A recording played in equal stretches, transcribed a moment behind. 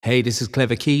Hey, this is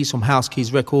Clever Keys from House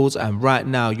Keys Records, and right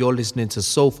now you're listening to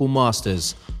Soulful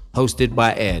Masters, hosted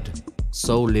by Ed.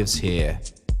 Soul lives here.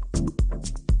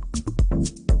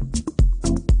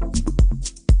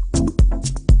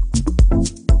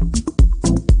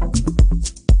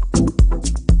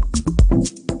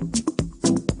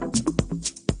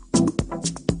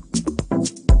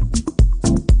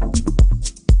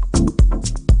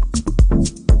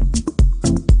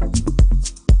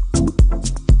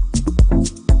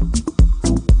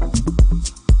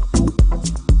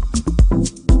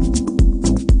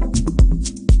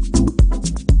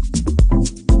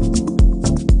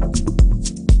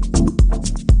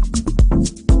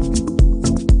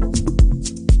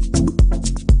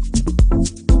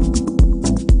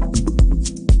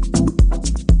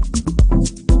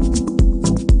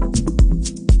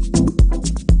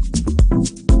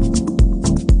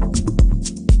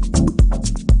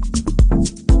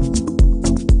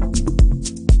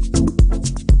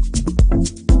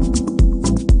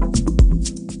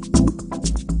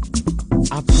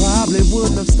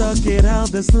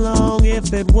 This long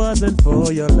if it wasn't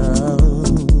for your love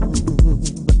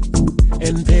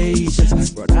and patience.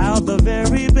 Brought out the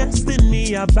very best in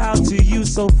me. I bow to you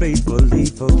so faithfully,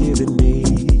 forgiving me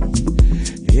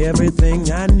everything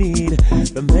I need.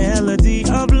 The melody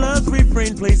of love's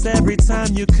refrain plays every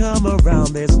time you come around.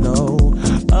 There's no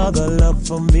other love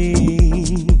for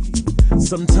me.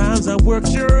 Sometimes I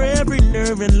worked your every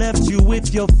nerve and left you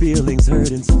with your feelings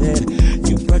hurt. Instead,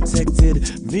 you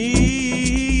protected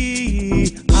me.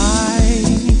 I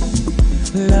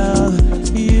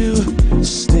love you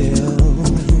still.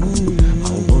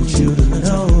 I want you to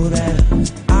know that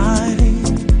I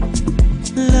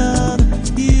love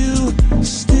you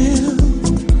still.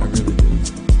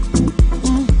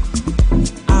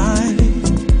 I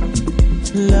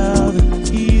love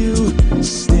you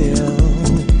still.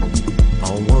 I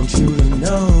want you to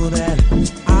know that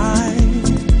I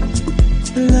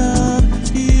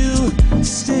love you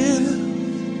still.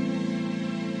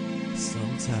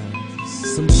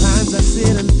 Sometimes I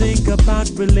sit and think about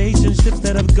relationships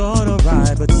that have gone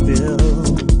awry, but still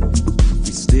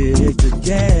we stick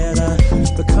together.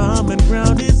 The common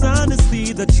ground is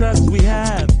honesty. The trust we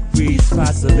have breeds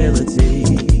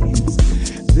possibilities.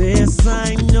 This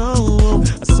I know,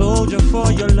 a soldier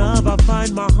for your love. I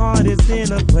find my heart is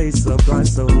in a place of grind.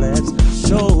 So let's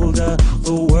shoulder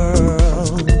the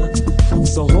world.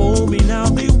 So hold me now.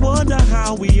 They wonder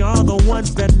how we are the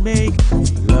ones that make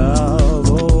love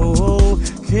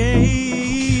okay.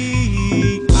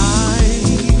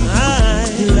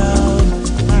 I love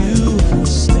you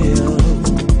still.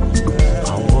 I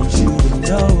want you to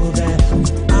know that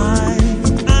I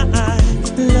love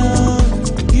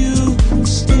you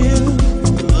still.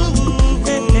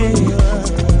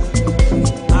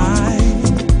 I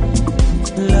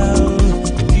love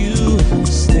you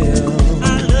still.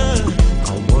 I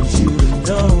want you to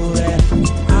know that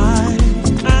I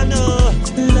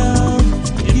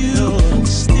love you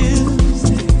still.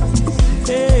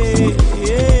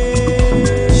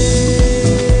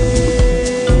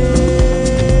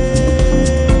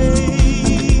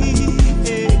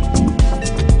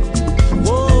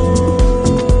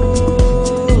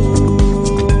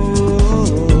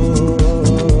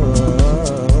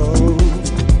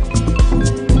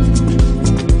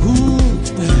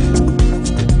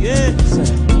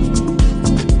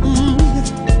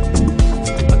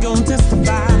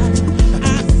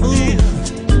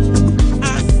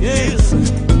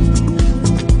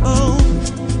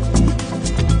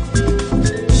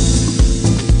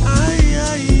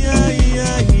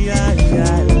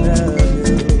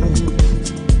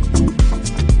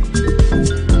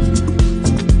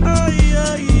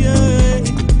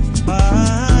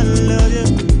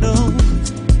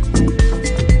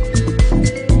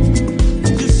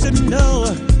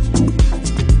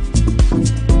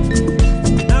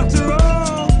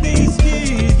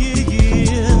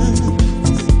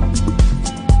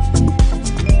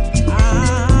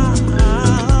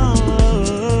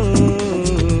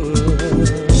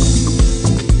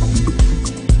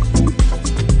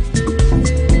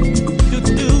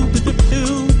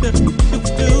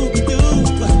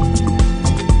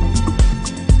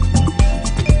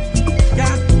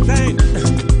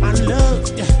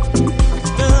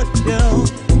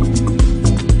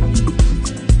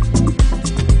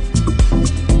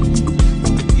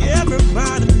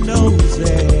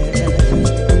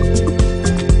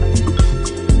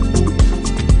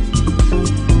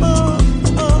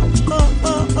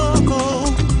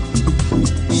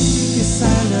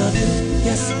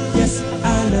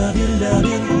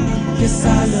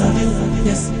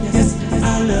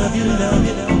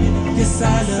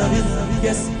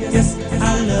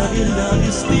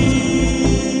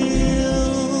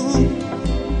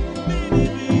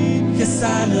 Yes,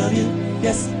 I love you.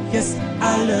 Yes, yes,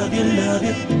 I love you, love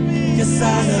you. Yes,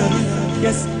 I love you.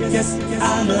 Yes, yes,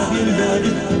 I love you, love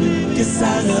you. Yes,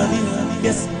 I love you.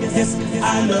 Yes, yes,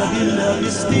 I love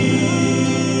you still.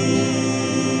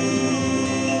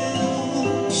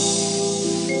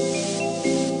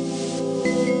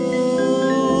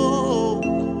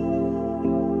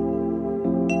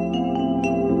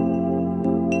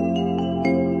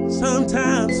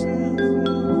 Sometimes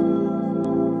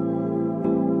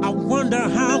I wonder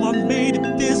how I made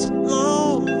it this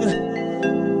long.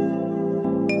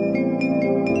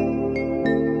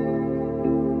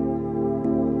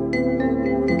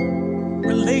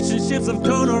 Relationships have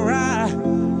gone awry.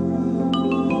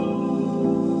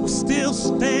 We're still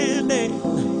standing.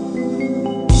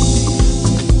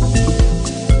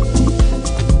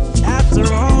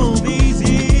 After all these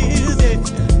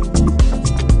years,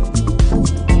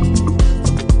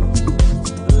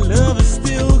 love is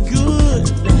still good.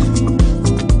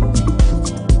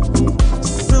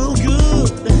 So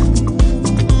good.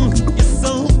 It's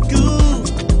so good.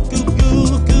 Good,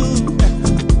 good, good.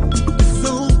 It's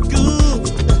so good.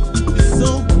 It's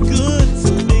so good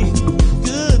to me.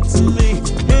 Good to me.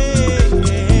 Hey,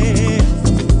 hey.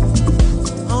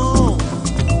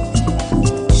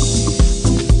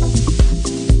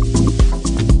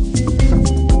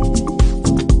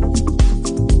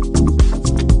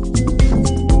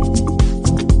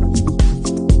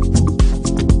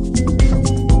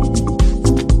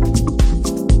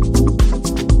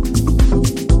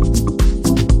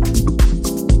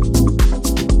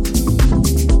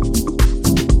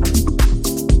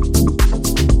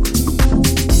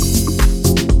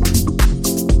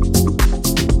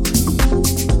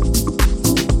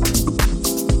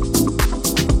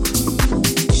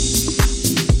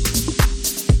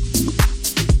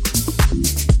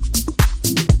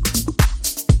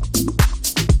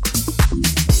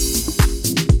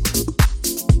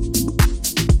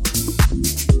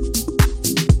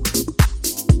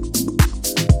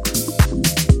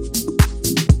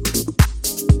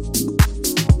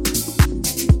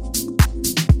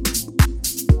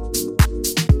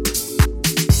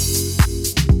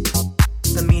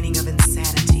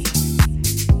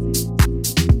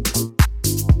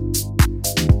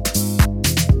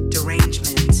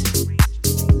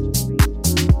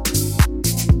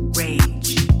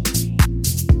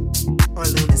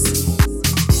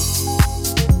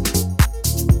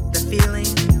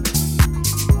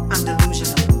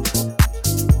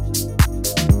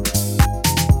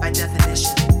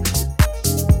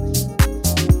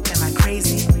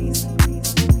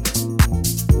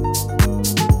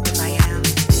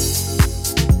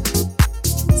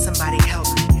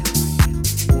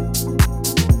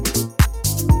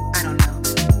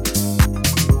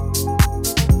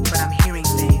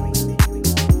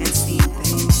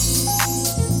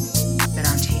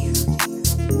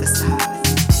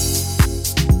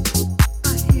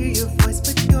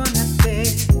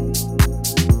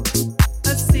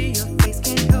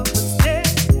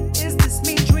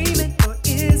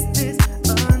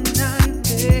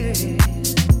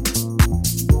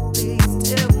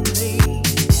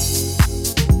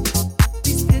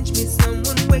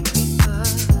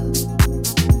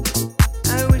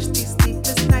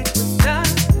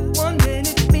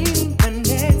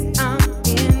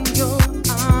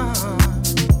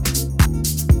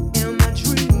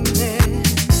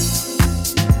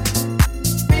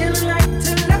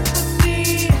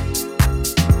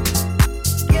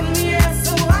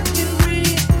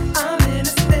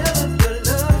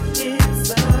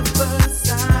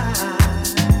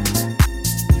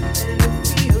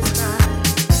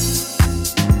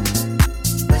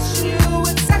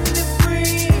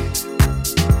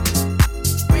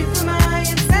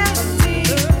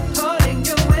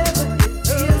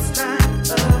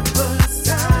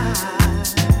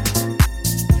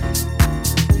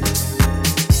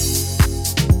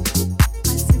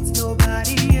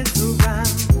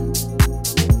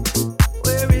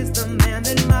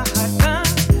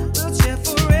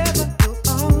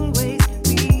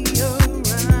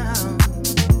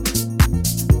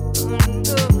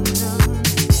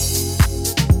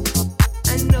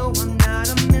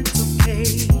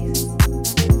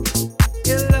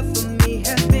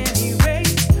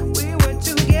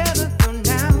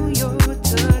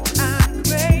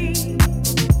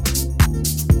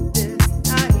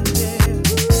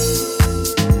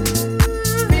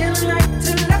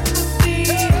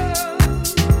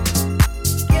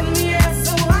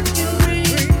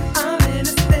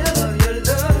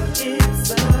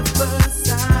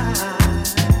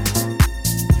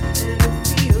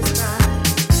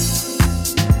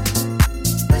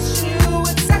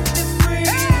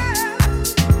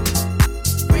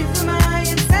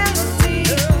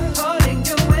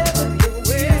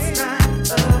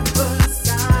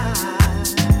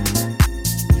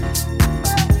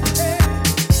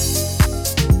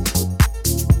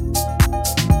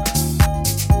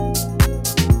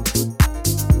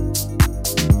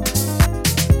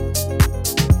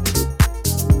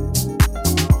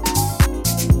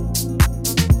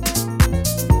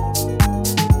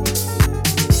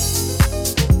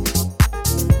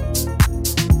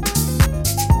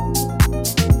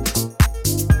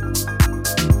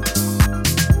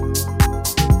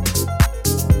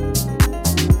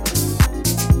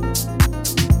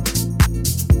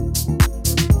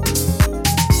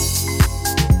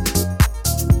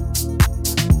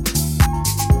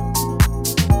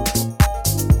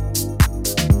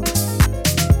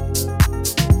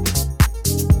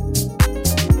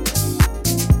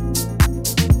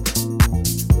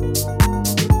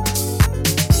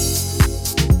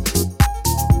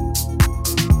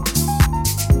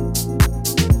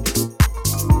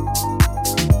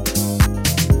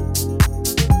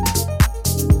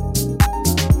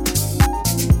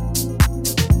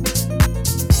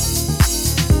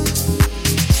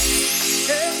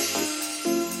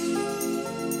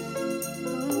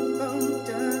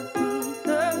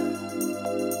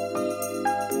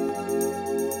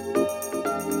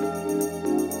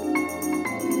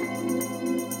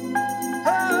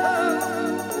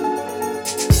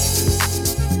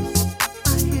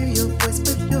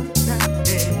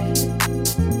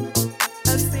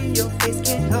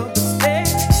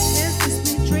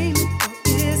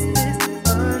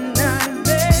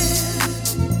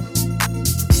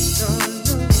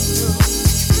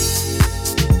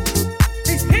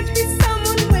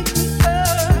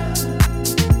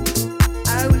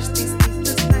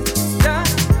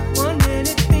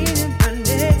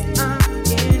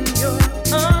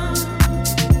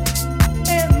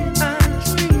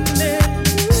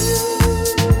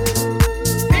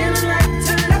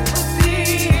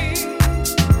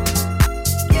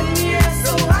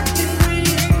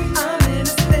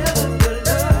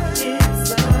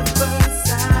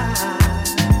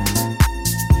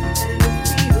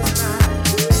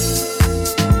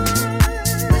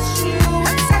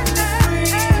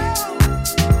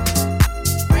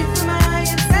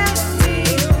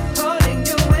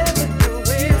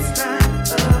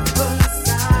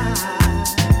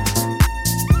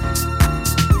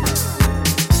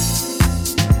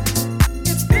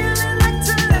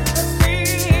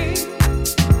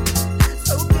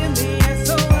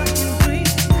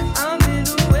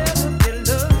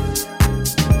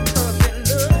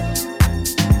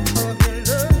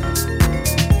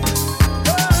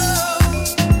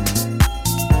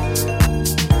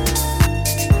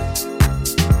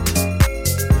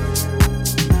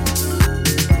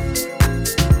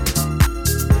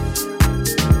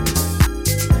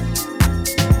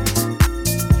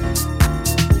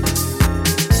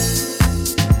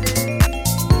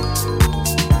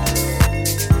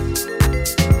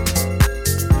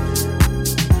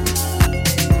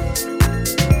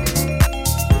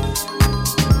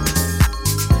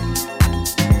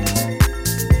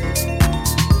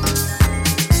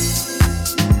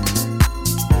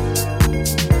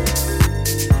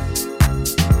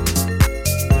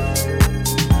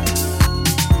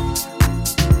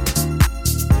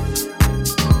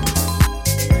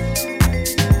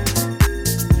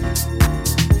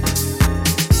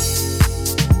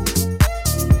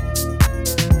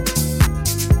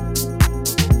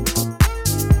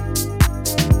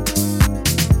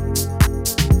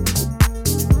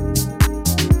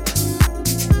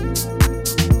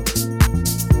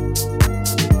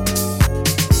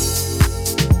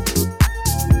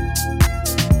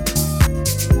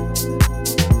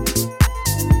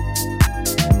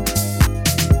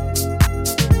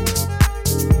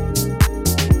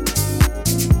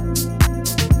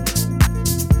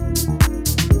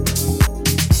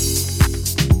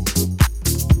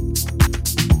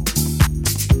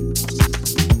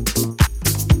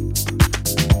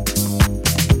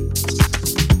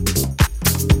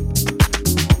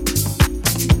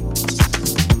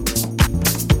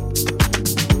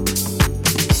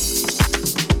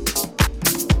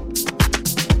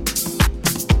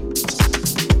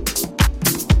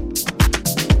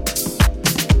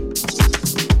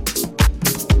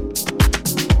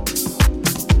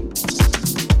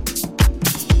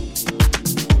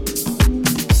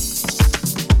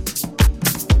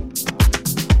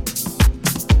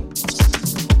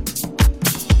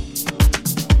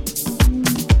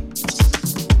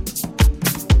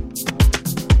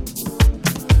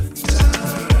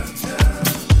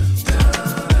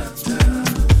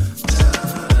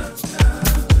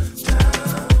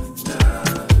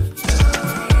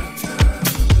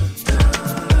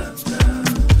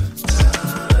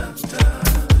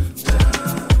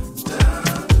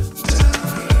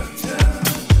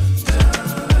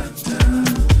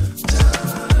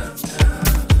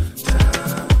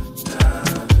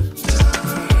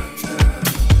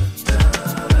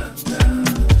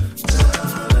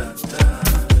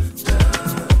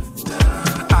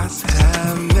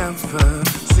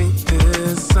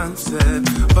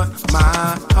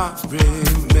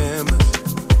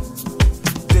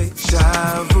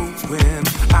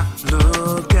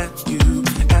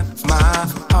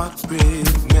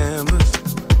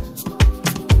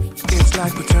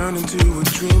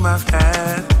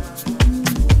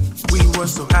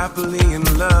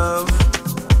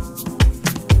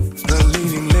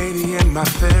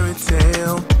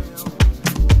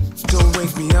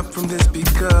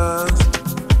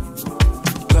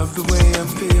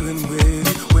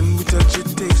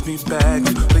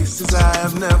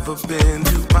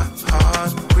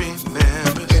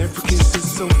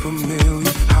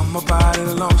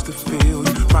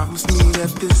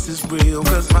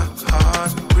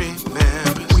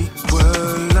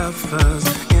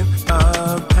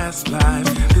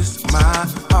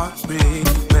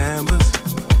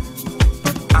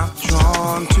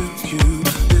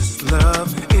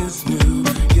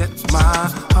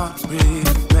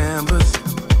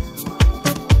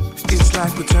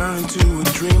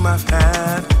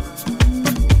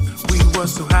 We were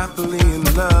so happily in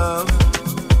love.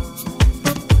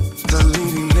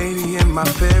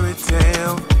 my fairy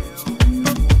tale.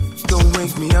 Don't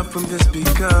wake me up from this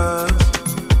because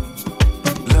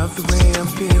love the way I'm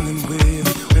feeling with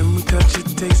it. When we touch it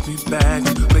takes me back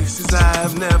to places I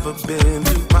have never been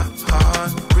to. My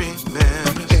heart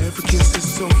remembers. Every kiss is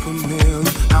so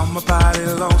familiar. How my body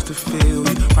longs to feel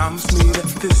you. Promise me that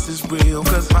this is real,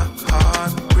 cause my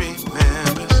heart remembers.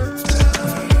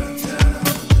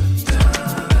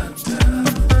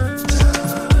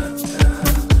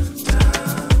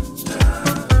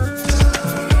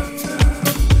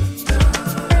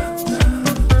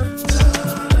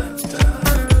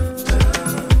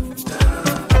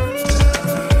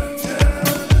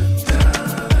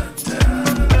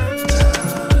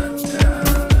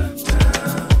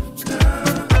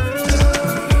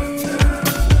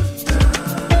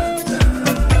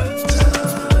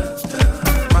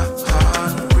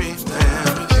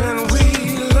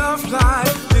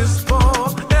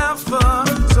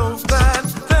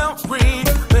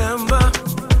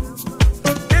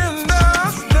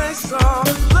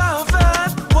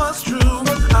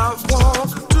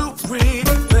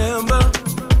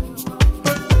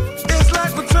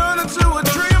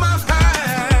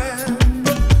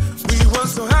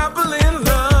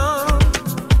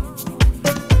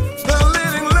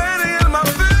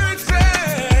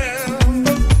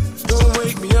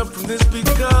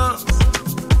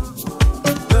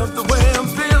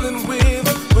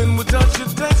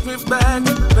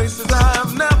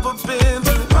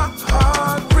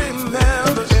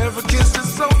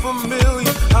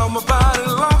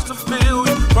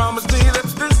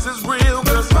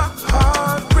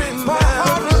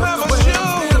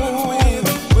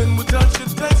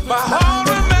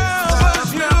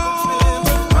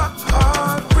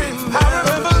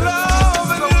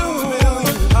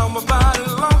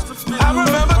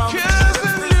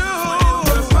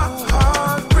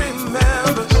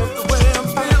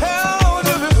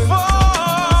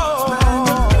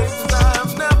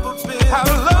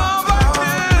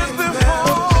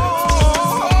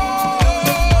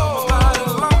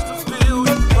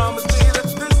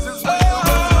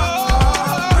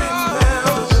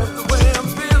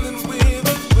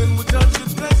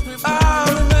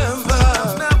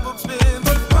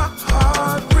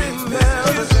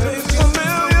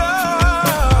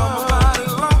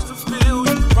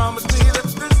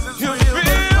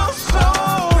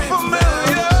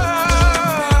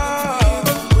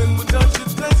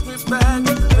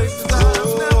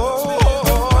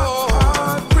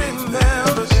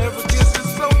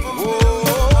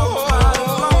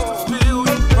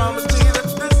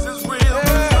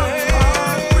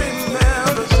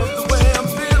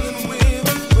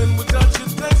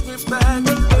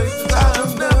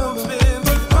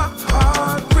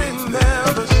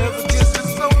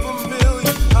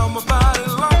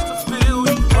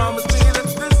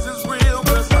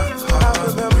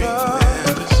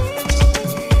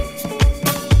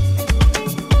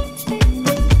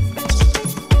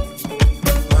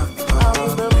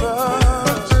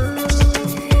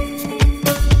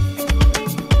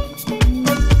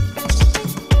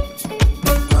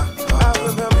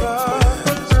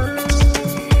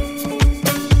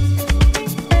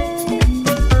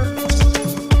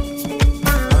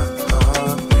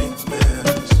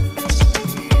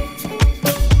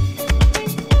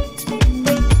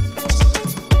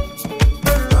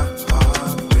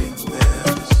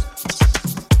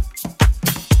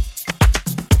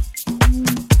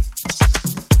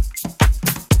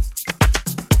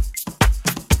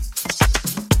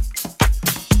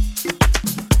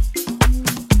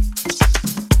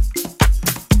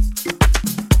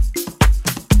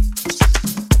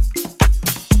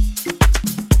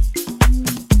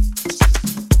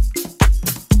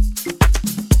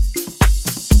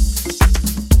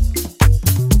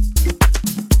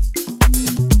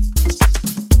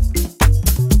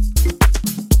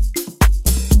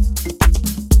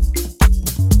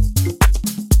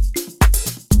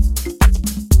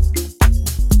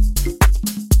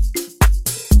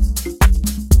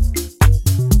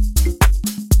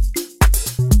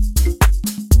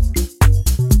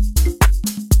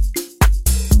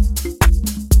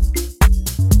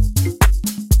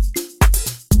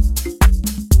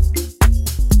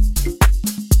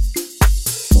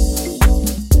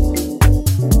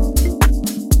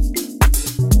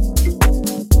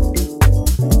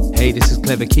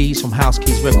 Clever Keys from House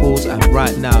Keys Records, and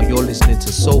right now you're listening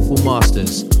to Soulful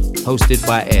Masters, hosted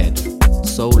by Ed.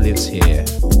 Soul lives here.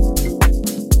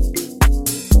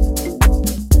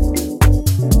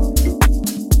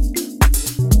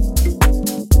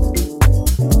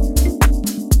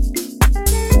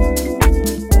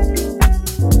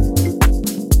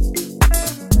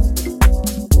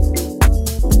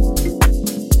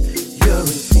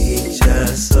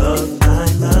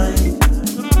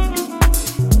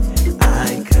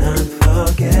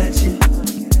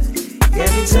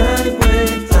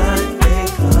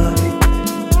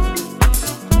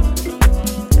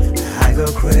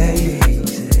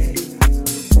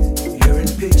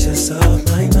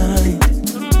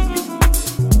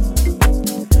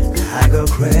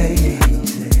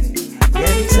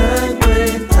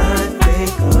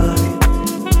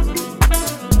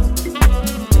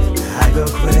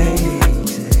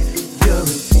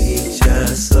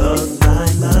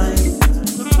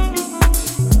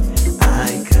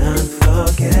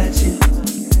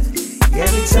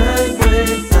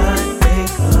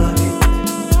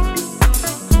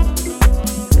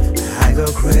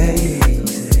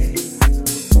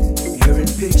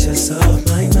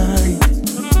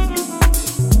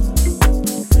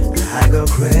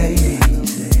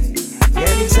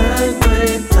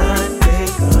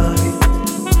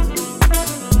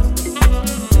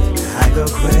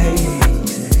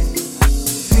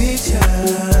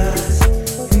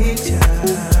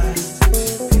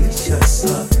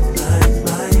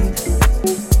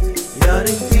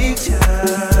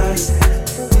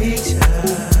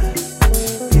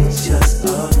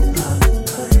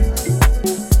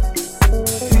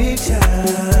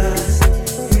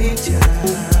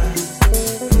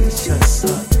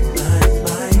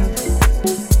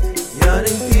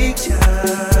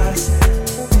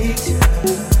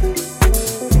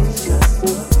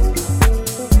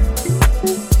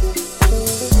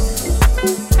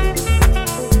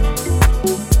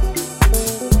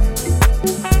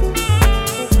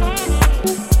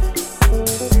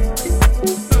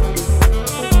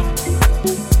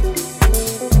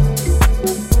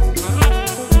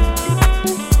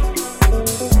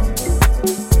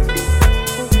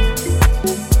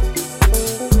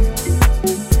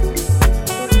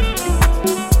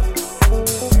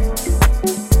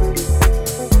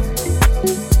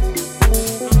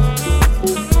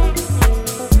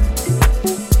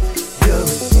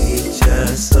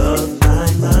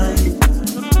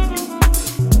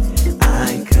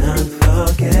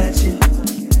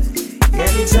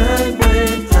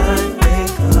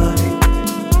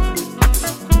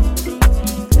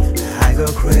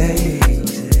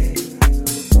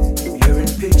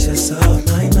 pictures of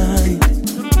my mind.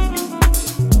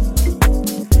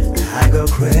 I go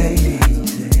crazy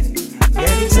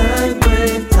anytime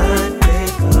when I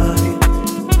think of you.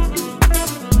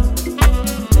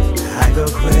 I go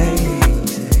crazy.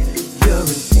 You're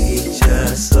in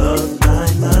pictures of my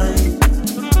mind.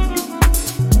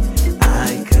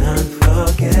 I can't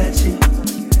forget you.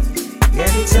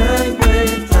 Anytime when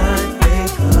I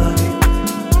think of you,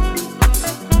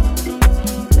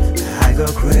 I go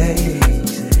crazy.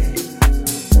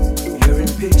 You're in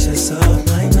pictures of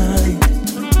my mind.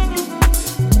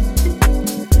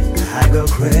 I go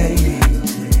crazy.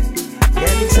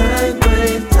 Anytime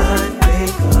when I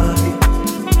think of you,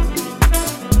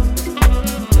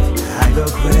 I go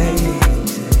crazy.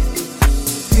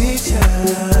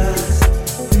 Pictures,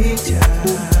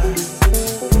 pictures,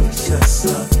 pictures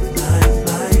of my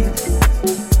mind.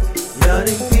 You're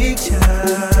the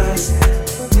pictures,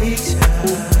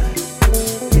 pictures,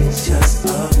 pictures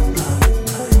of my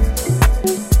mind.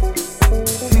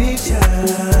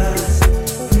 Pictures,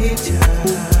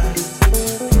 pictures,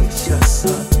 pictures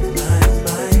of my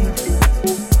mind.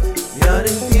 You're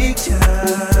the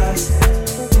pictures,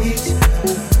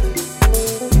 pictures,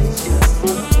 pictures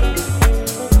of my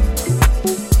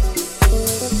mind.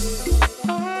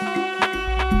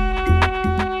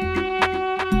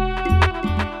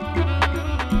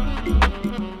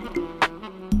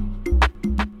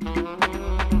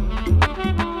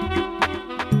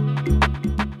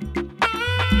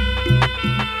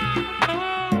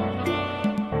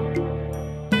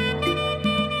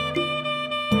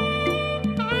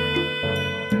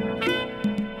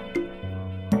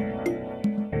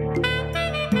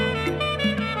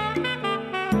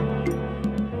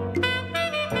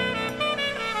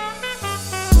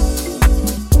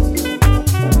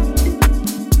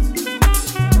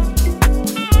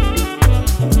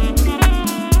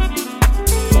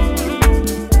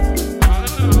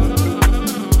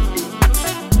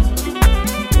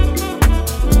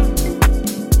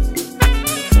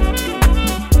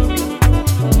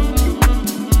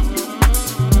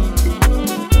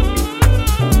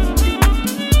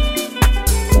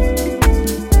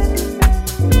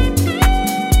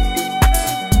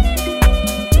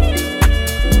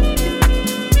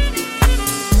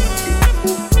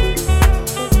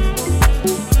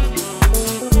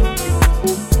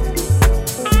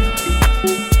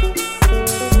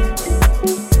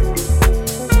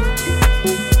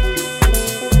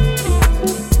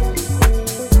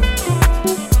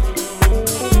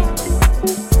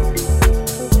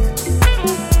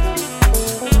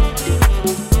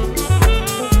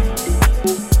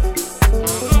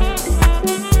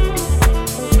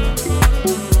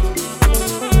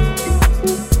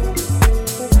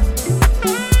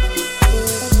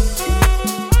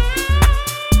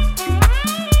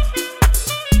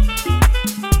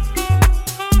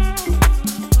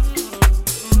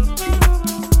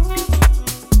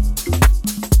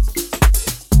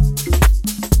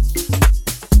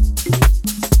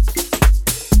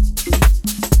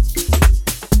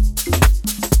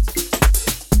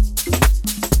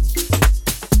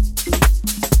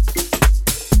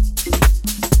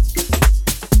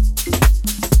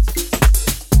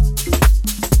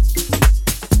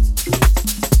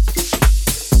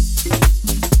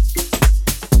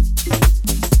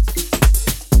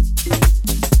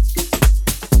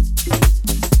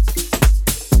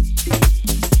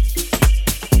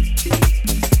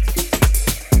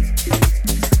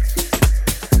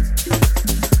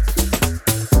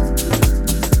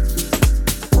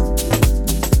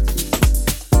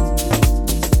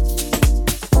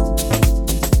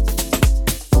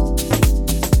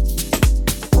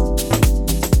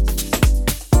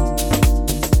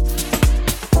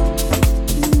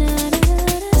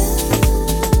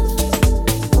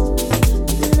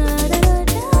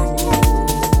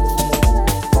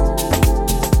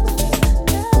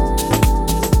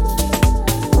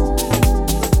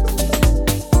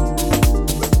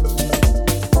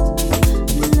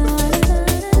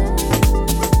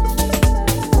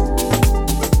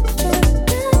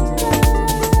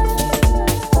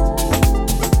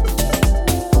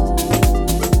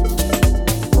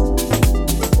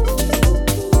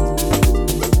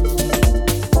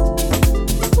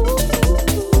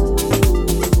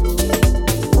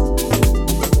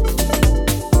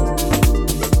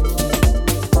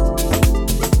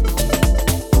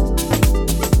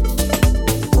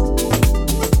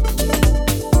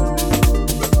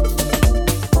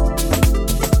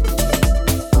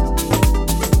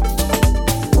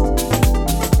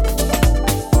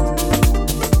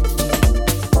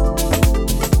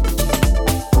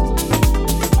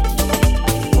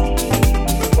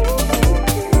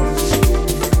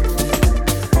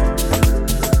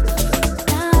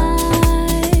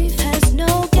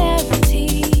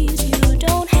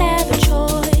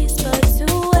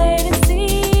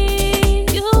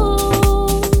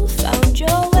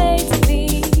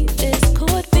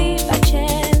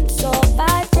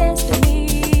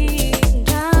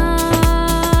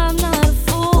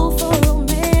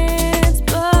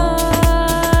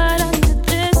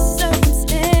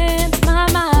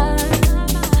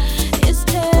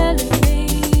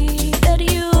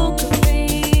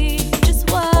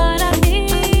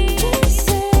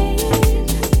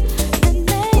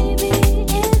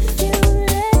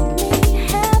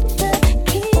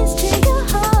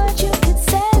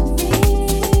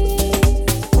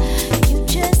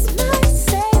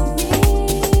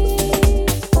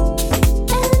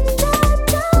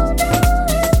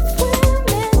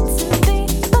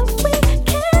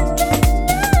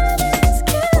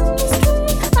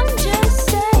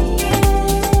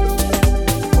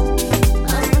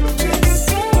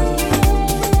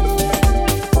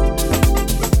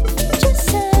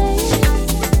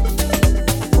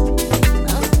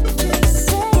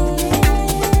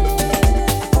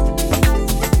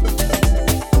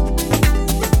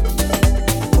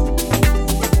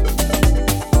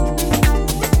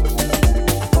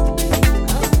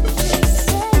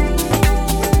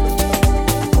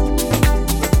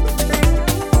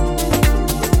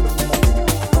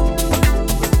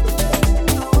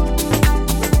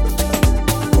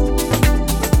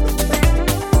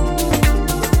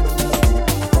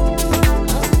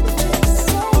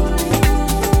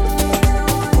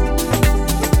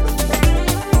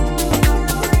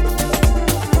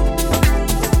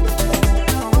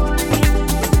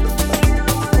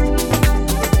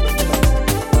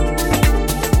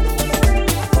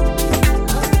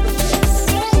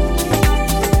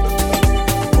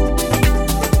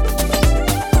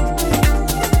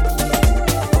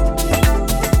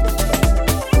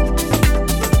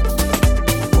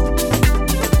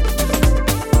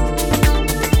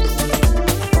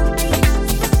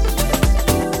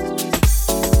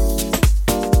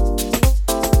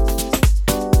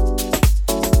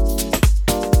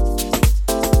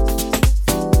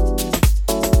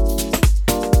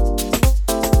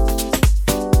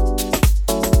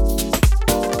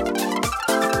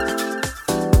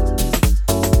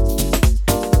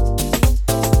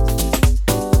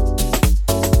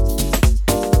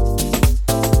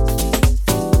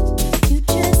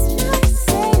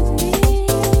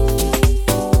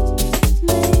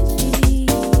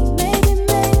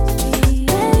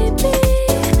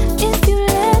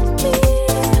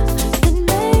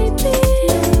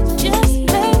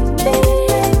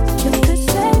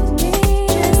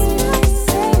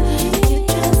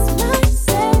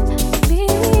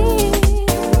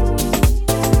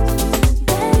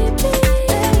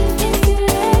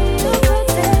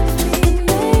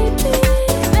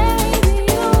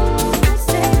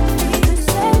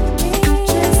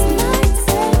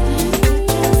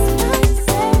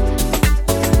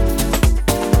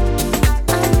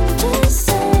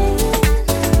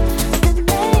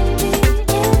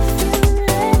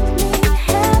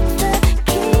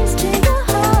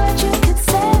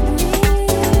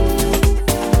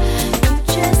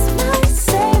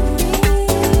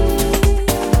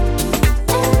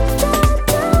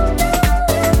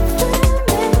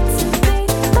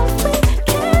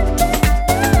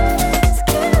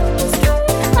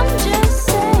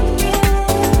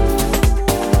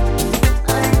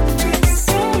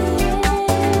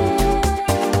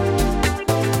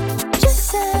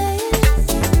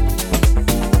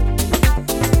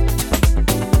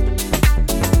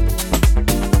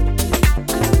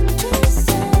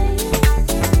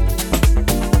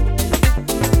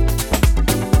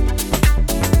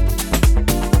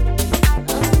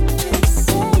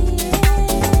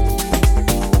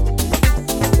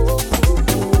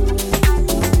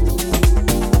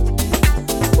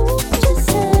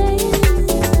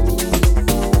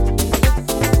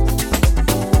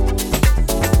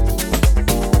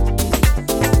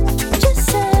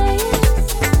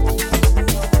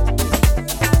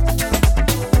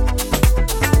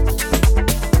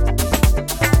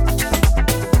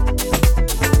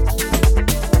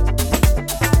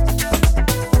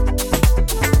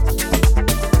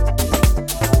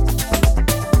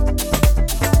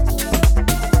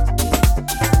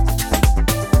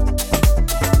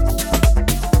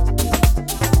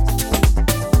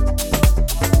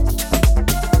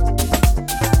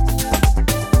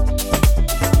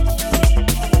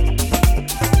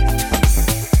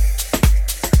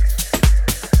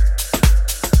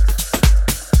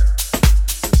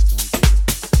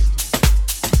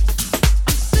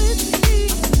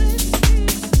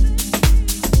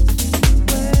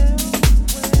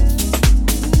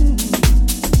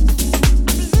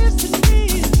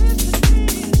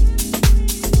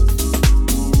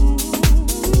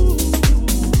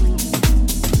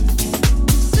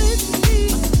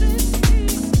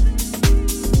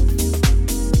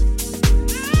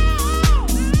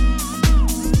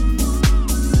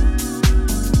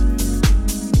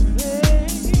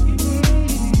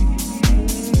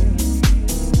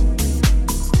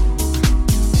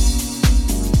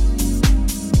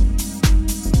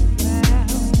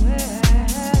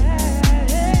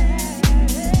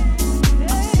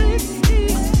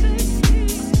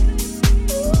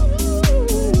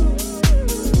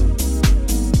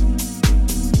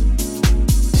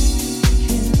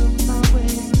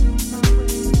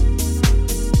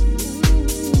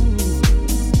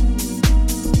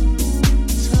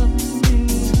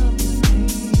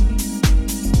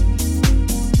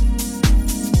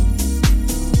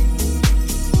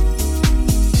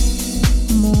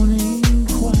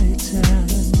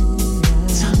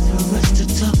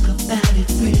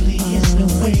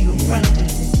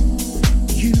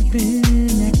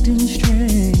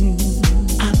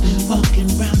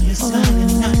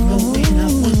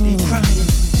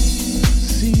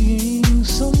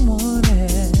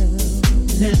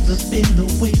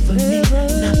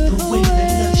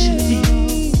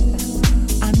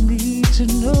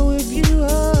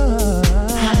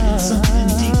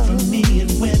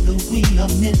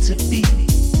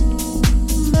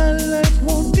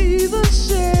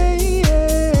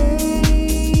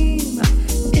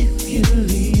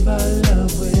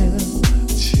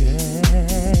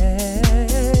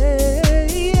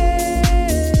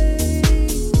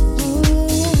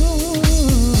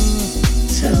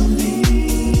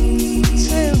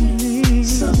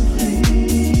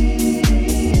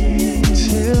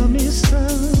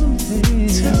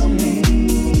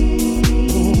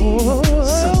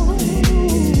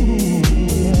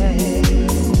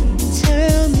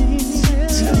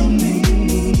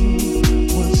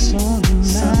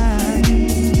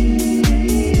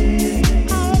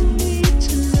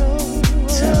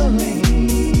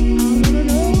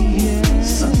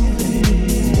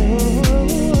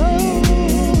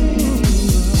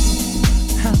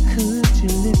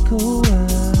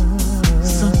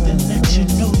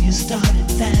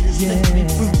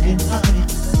 broken hearted,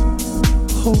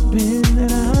 hoping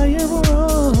that I am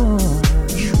wrong.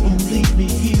 You won't leave me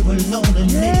here alone,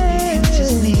 and maybe you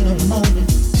just need a moment.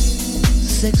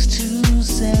 Sex to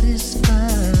satisfy.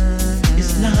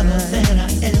 It's not all that I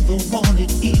ever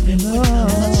wanted, even with how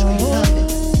much we love it.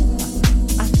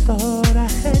 I thought I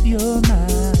had your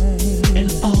mind, and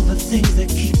all the things that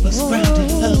keep us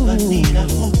grounded. Love I need, I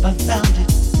hope I found it.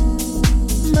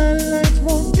 My life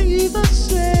won't be the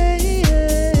same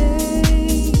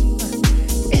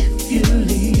if you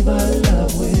leave. Our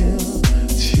love will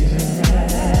change.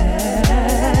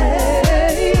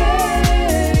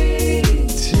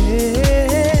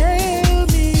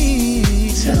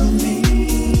 Tell me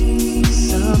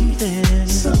something,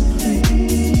 something.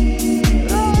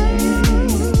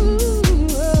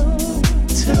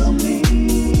 Tell me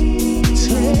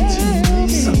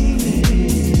something.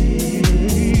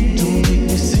 Don't make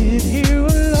me sit here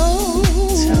alone.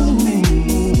 Tell me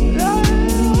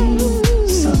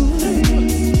something.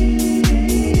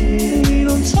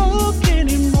 Don't talk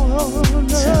anymore.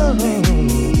 Tell me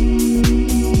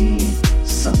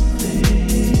something.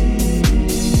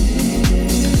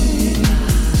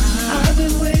 I've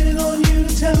been waiting on you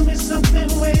to tell me something.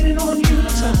 Waiting on you to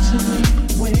talk to me.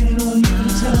 Waiting on you to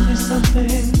tell me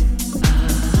something.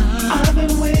 I've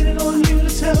been waiting on you to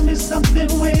tell me something.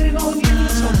 Waiting on you to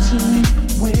talk to me.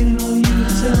 Waiting on you to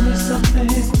tell me something.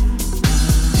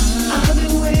 I've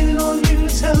been waiting on you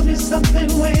to tell me something.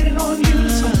 Waiting on you to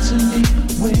talk to me.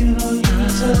 Waiting on you to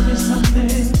tell me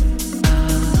something.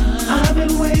 I've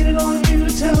been waiting on you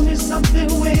to tell me something.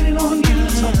 Waiting on you to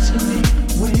talk to me.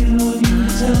 Waiting on you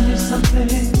to tell me something.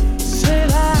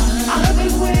 Said I've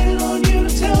been waiting on you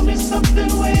to tell me something.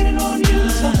 Waiting on you to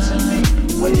talk to me.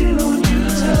 Waiting on you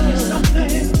to tell me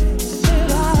something.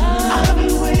 Said I've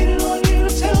been waiting on you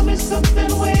to tell me something.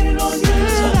 Waiting on you to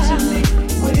talk to me.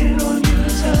 Waiting on you to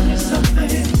tell me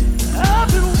something. I've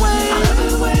been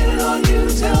waiting on you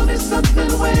to tell me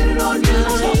something. Waiting on you to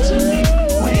talk to me.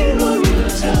 Waiting on you to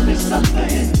tell me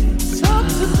something. Talk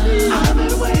to me. I've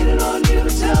been waiting on you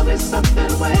to tell me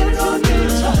something. Waiting on you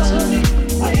to talk to me.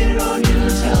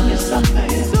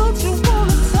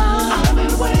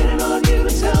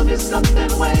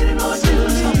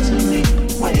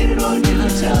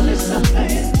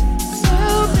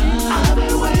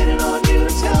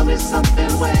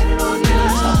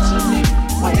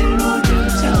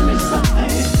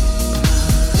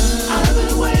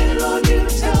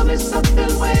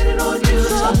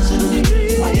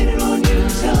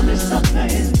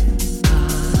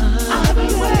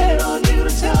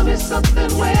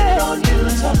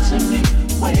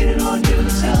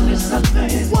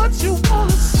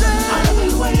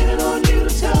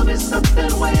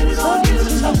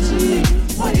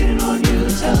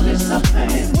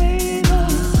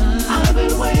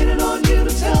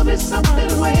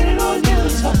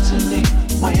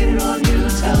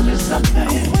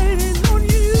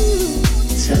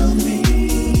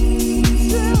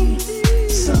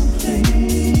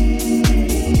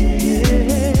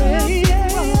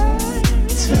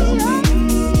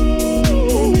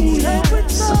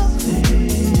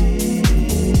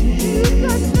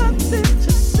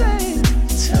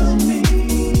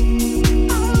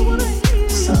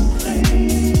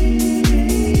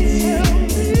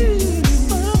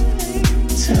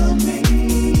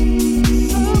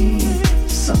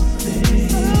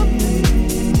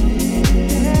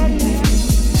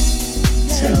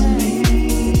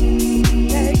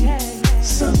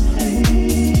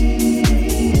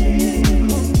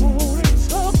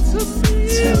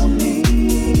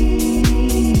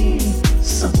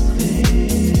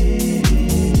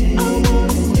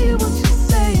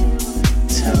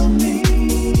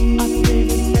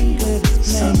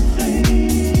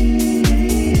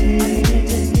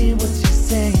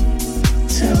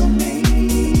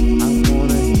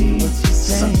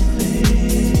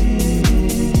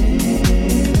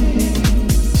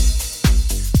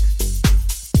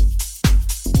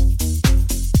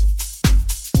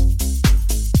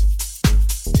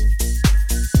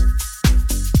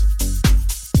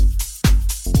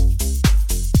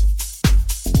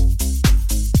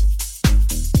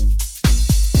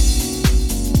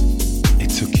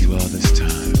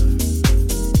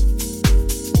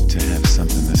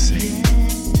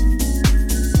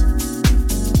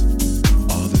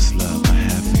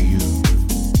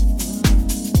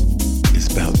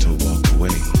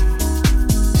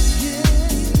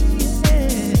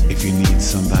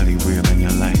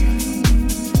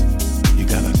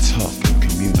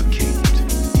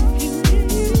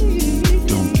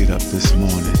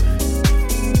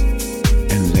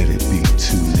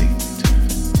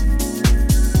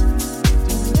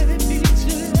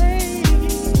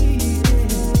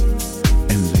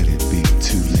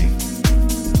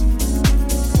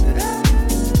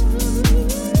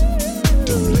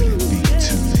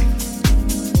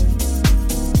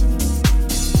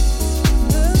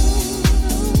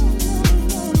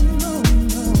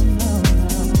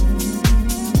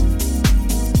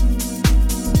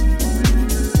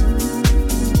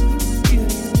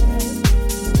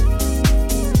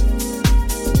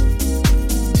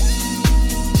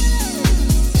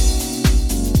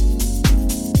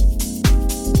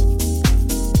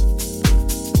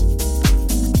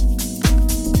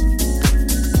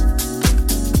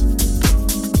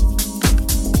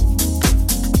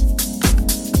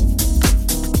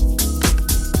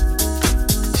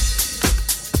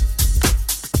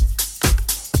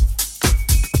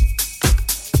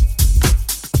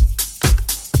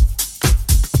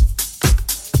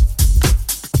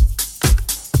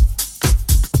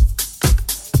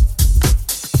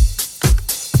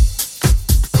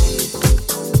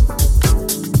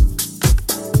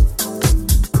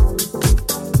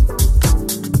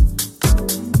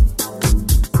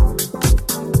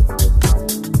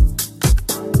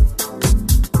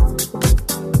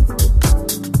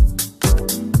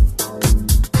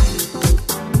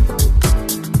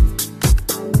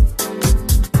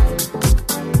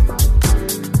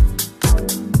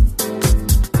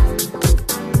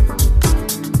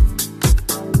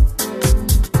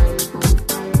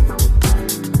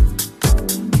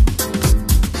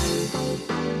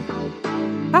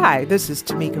 Hi, this is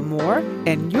Tamika Moore,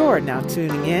 and you're now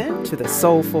tuning in to the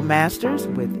Soulful Masters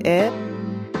with Ed.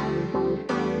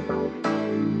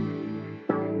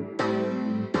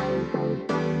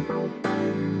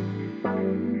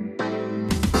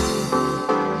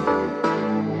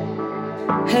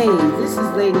 Hey, this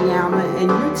is Lady Alma,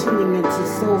 and you're tuning into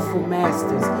Soulful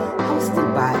Masters,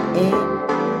 hosted by Ed.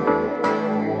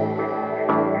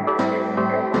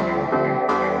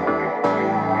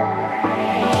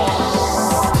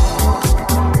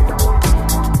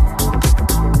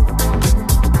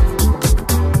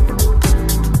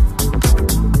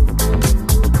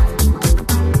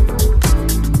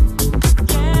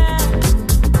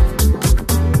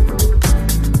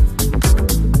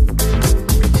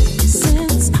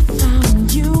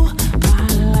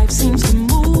 Seems to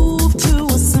move to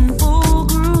a simple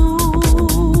groove.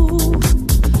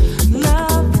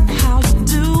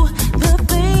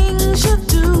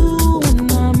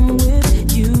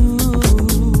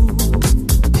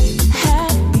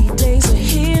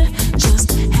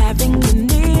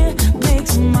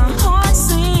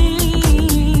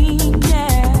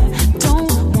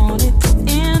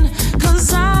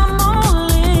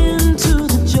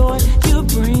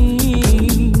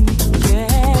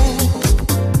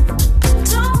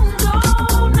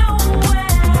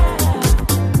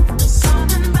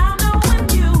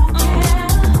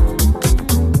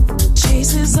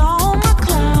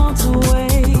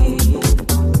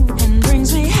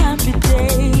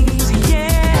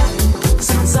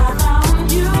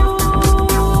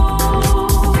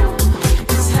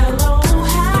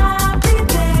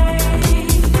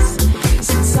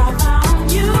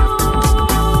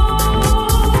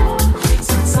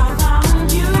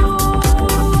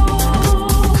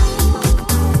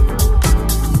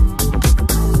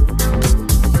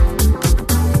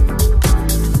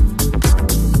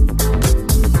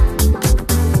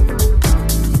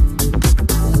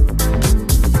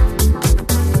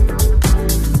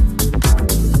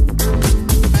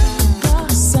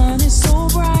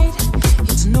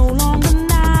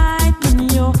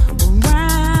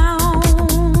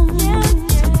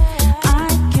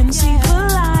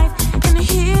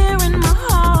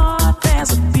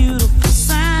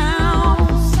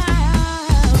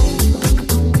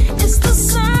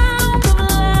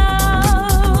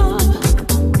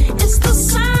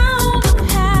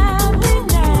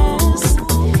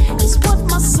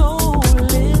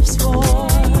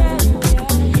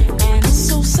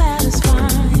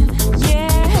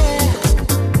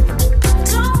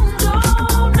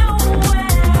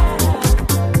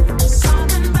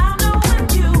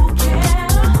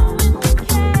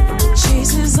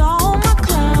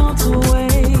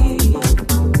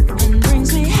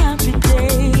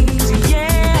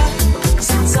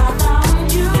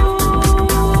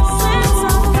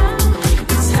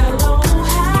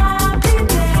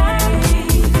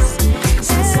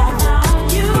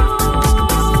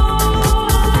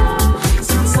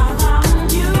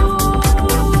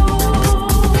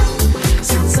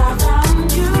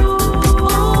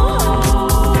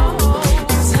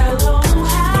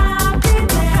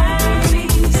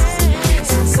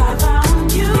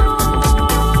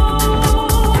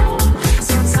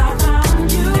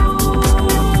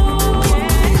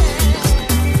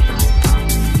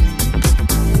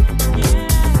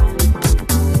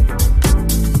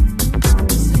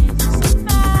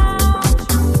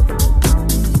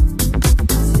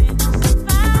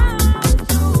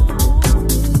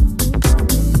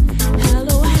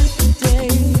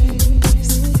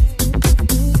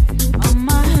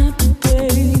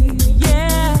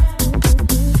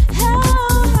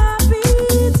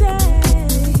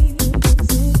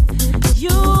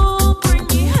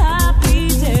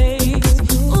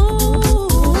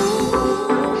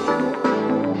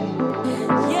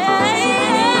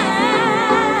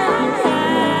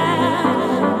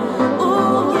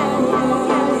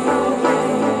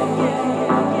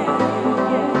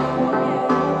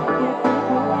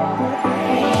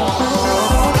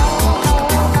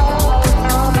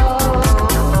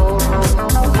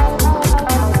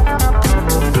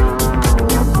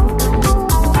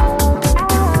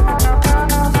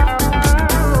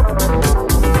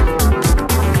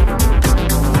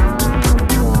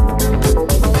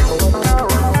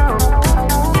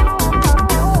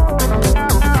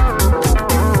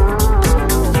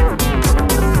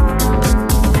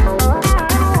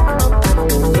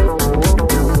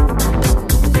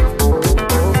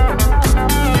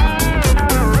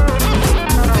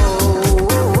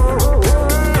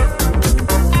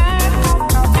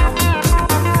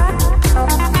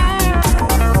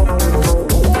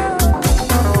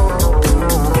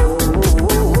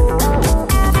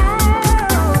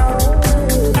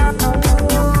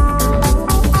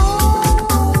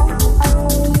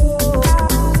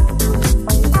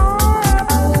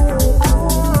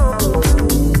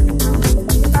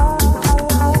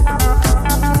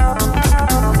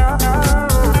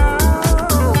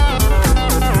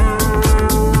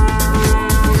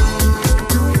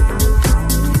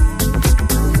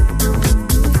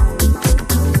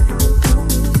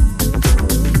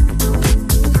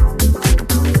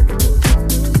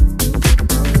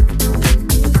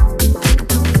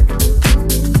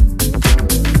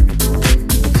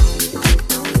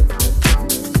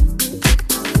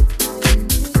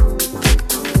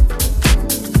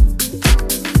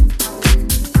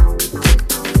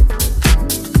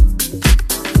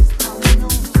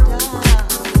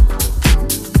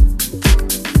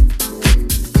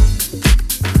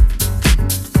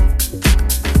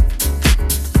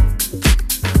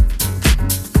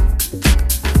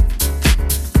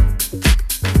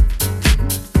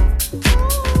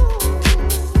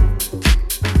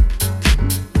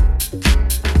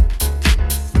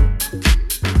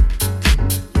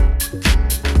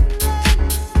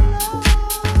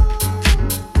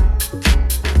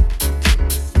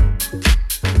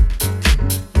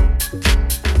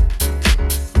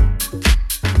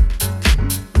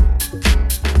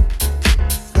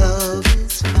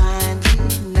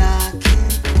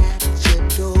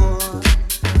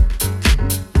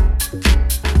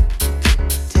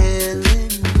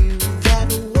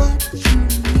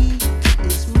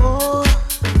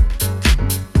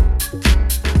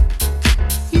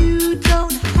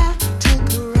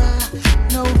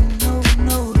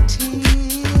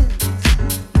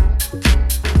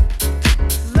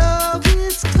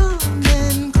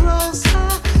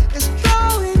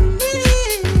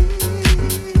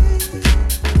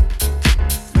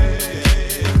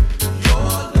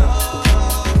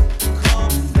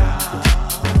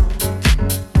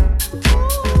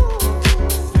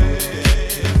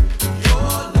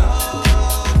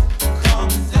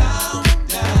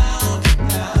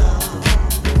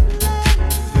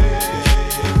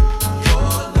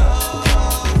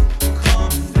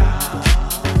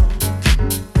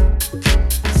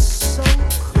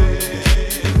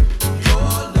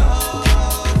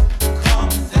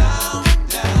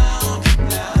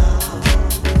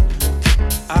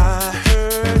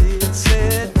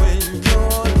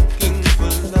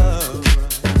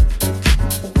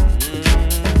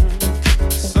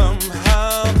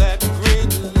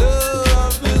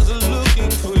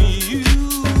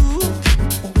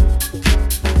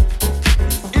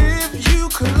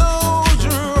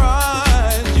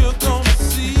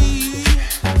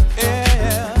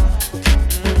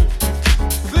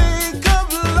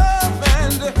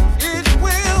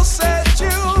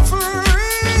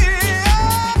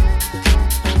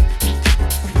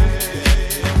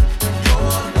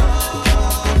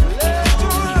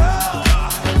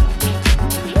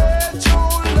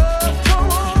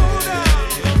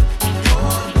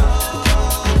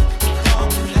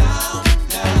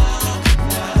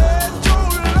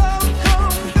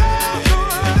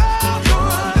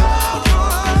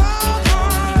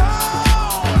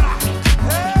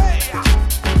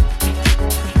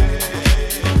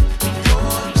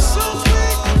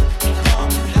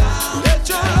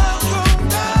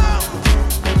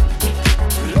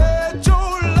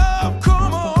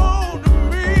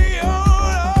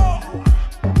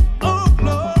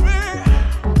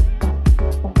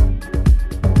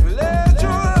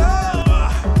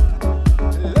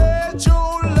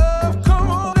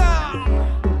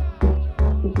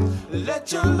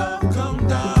 Let your love come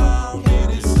down.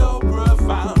 It is so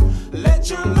profound. Let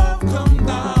your love come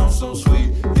down. So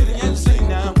sweet. Hit it and sing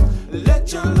now.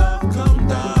 Let your love come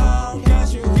down.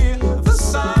 Can't you hear the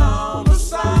sound, the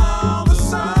sound, the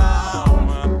sound?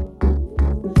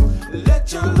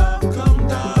 Let your love come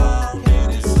down.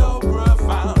 It is so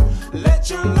profound. Let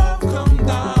your love come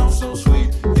down. So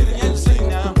sweet. Hit it and sing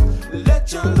now.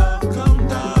 Let your love come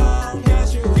down.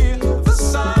 Can't you hear the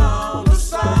sound, the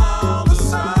sound, the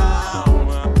sound?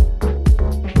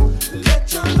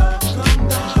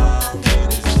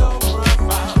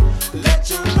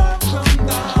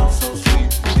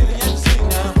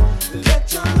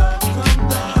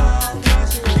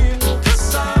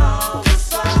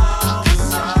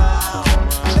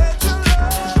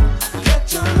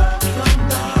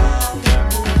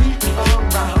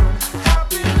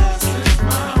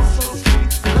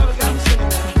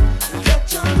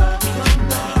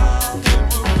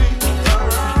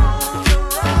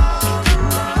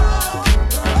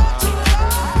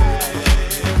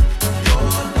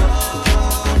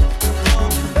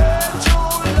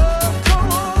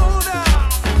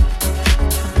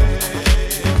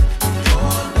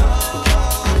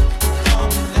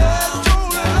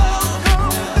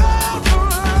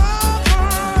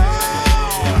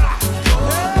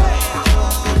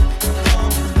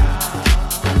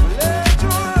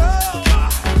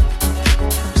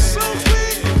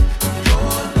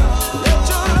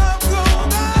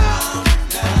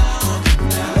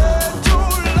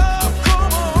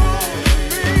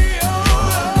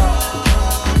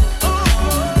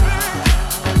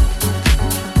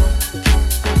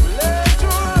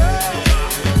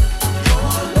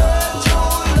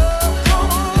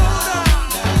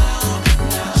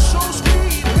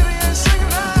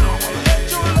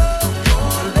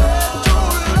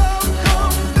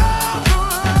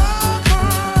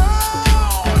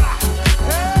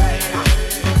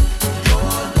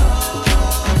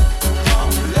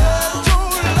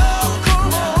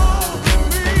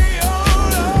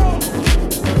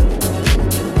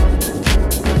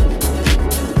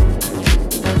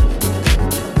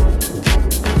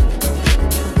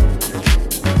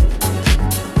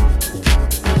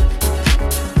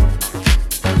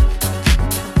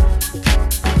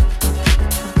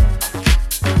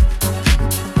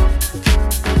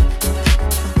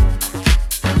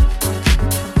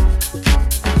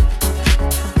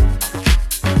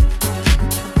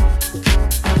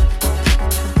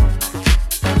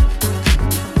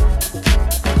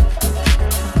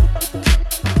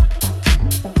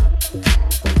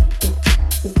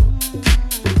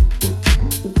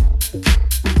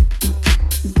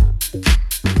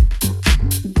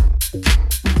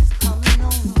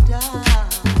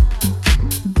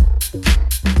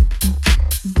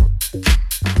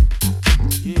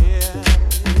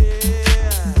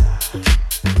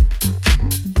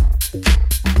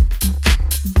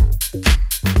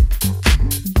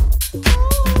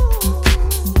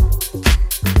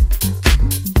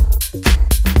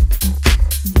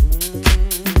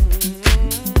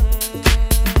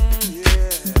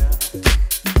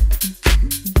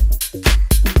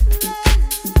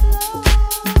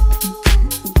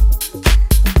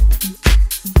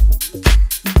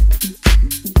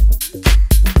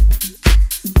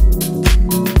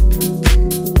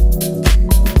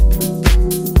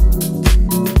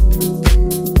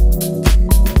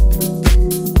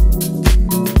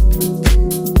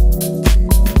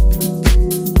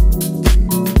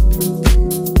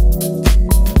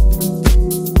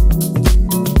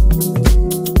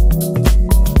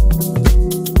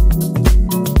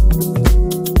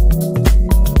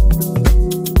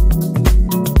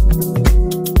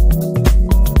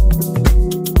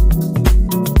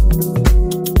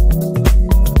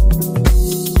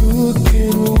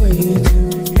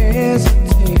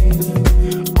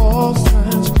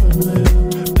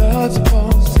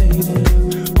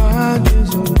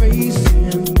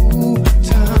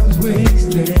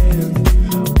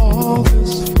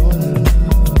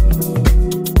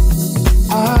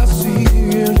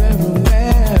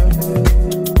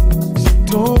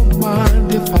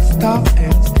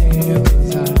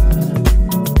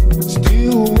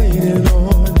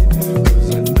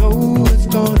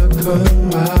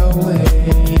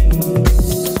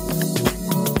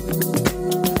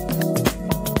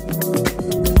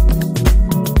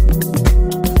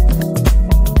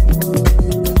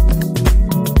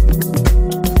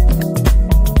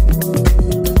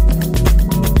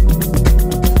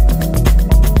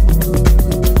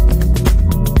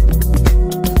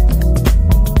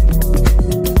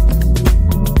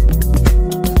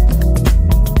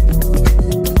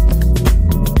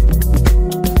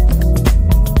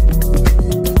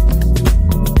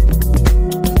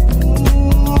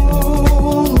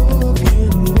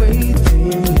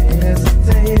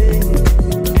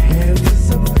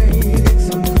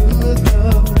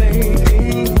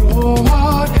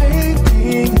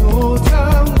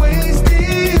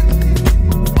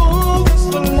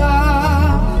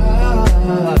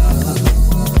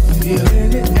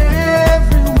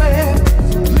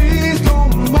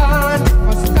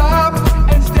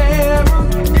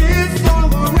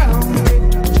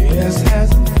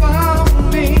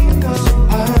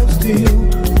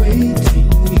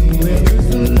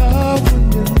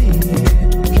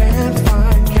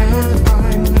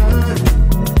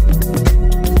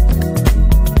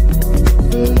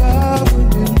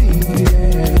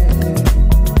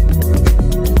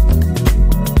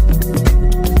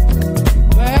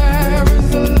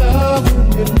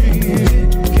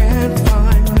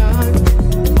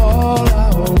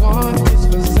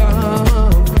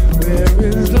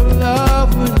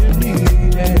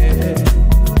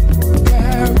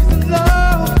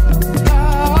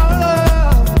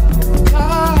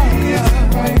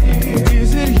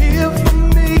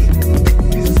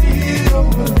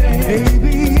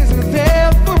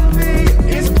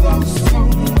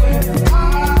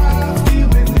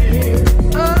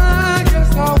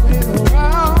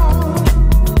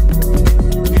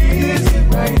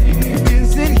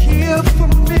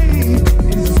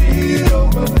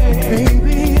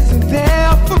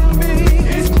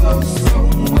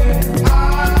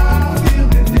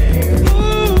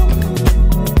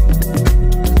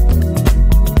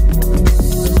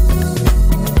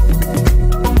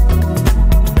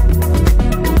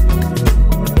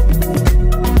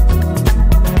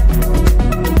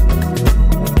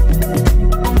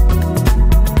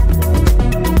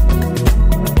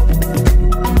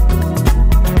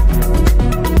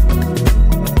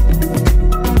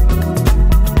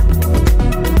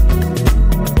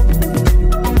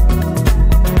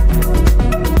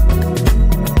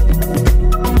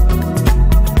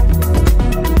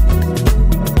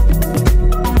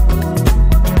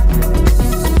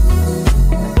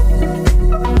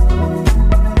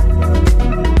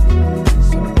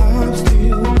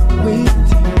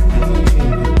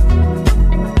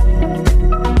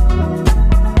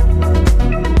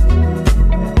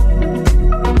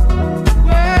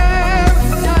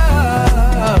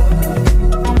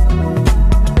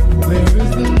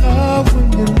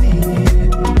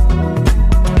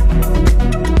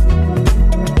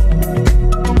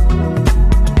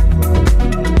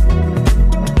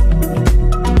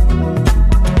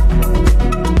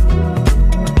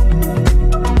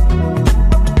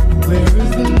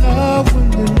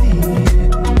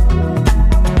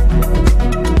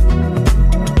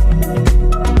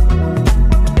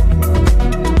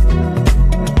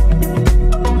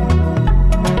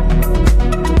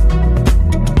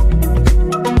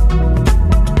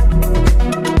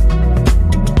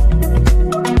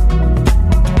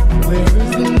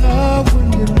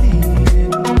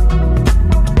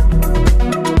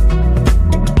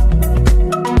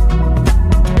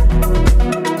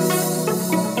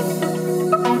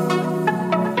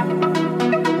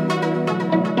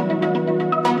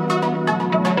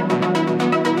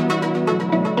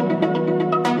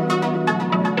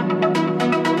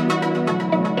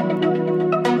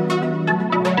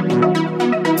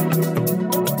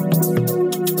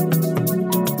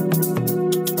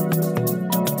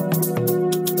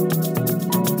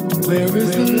 Where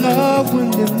is the love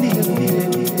when you need it?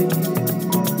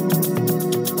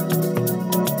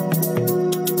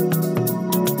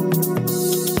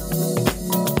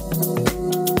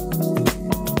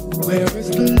 Where is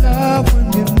the love when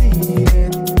you need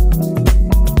it?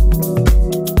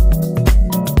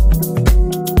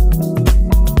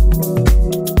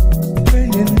 When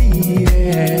you need it.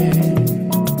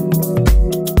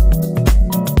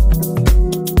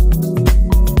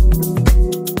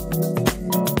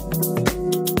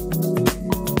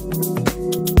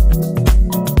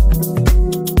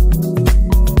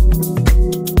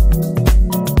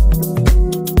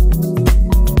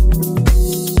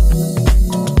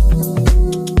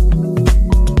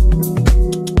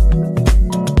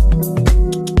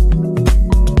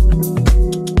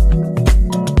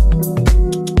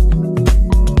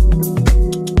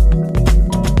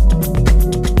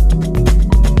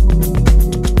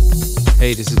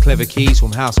 Clever Keys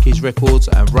from House Keys Records,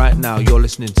 and right now you're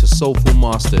listening to Soulful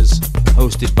Masters,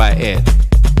 hosted by Ed.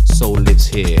 Soul lives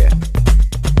here.